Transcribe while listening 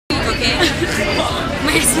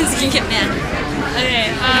Americans can get mad.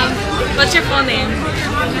 Okay, what's your full name?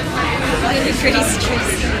 Tracy.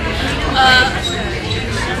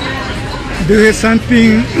 Do you have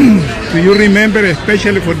something do you remember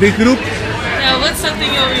especially for this group? Yeah, what's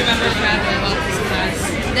something you'll remember forever about this class?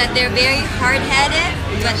 That they're very hard-headed,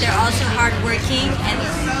 but they're also hard-working, and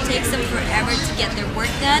it takes them forever to get their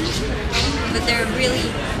work done. But they're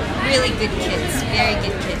really, really good kids, very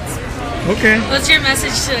good kids. Okay. What's your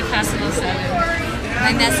message to the class of 07?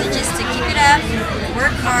 My message is to keep it up,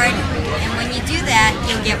 work hard, and when you do that,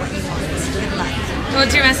 you'll get what you want. Good luck.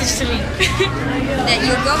 What's your message to me? That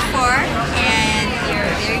you'll go far, and you're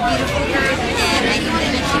a very beautiful girl, and I think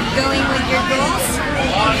that you keep going with your goals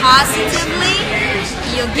positively,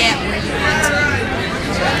 you'll get where you want to.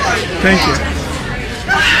 Thank you.